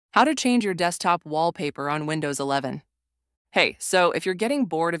How to change your desktop wallpaper on Windows 11. Hey, so if you're getting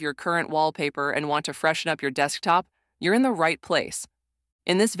bored of your current wallpaper and want to freshen up your desktop, you're in the right place.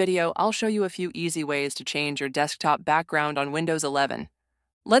 In this video, I'll show you a few easy ways to change your desktop background on Windows 11.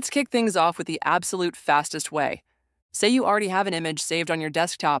 Let's kick things off with the absolute fastest way. Say you already have an image saved on your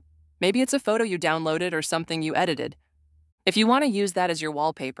desktop. Maybe it's a photo you downloaded or something you edited. If you want to use that as your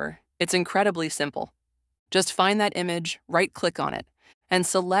wallpaper, it's incredibly simple. Just find that image, right-click on it, and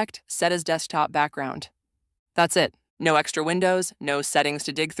select Set as Desktop Background. That's it. No extra windows, no settings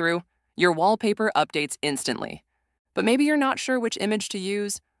to dig through. Your wallpaper updates instantly. But maybe you're not sure which image to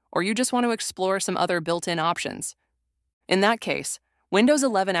use, or you just want to explore some other built-in options. In that case, Windows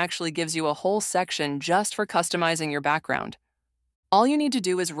 11 actually gives you a whole section just for customizing your background. All you need to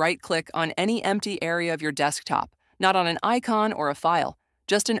do is right-click on any empty area of your desktop, not on an icon or a file,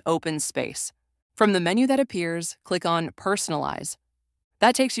 just an open space. From the menu that appears, click on Personalize.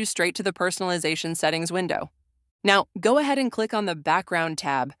 That takes you straight to the Personalization Settings window. Now, go ahead and click on the Background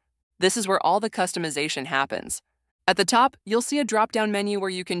tab. This is where all the customization happens. At the top, you'll see a drop-down menu where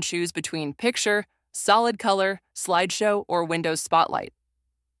you can choose between Picture, Solid Color, Slideshow, or Windows Spotlight.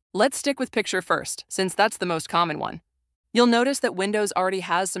 Let's stick with Picture first, since that's the most common one. You'll notice that Windows already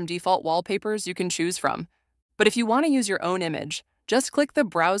has some default wallpapers you can choose from. But if you want to use your own image, just click the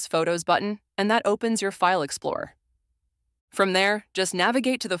Browse Photos button, and that opens your File Explorer. From there, just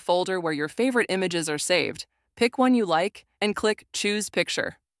navigate to the folder where your favorite images are saved, pick one you like, and click Choose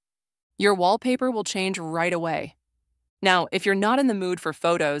Picture. Your wallpaper will change right away. Now, if you're not in the mood for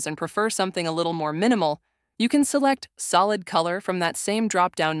photos and prefer something a little more minimal, you can select Solid Color from that same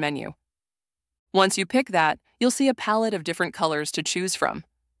drop-down menu. Once you pick that, you'll see a palette of different colors to choose from.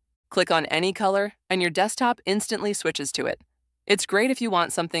 Click on any color, and your desktop instantly switches to it. It's great if you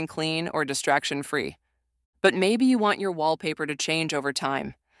want something clean or distraction-free. But maybe you want your wallpaper to change over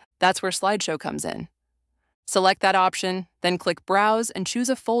time. That's where Slideshow comes in. Select that option, then click Browse and choose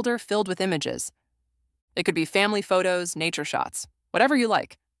a folder filled with images. It could be family photos, nature shots, whatever you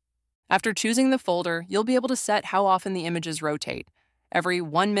like. After choosing the folder, you'll be able to set how often the images rotate, every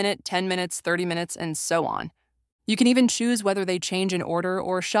 1 minute, 10 minutes, 30 minutes, and so on. You can even choose whether they change in order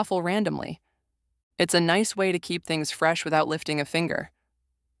or shuffle randomly. It's a nice way to keep things fresh without lifting a finger.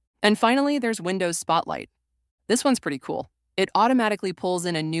 And finally, there's Windows Spotlight. This one's pretty cool. It automatically pulls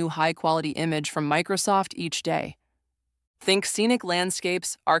in a new high-quality image from Microsoft each day. Think scenic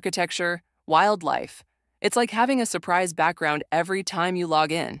landscapes, architecture, wildlife. It's like having a surprise background every time you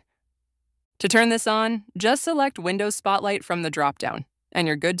log in. To turn this on, just select Windows Spotlight from the dropdown, and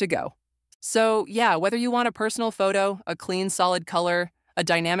you're good to go. So yeah, whether you want a personal photo, a clean solid color, a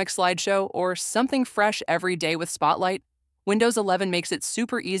dynamic slideshow, or something fresh every day with Spotlight, Windows 11 makes it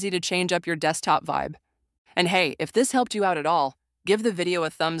super easy to change up your desktop vibe. And hey, if this helped you out at all, give the video a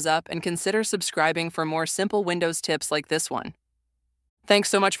thumbs up and consider subscribing for more simple Windows tips like this one. Thanks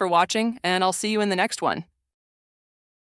so much for watching, and I'll see you in the next one.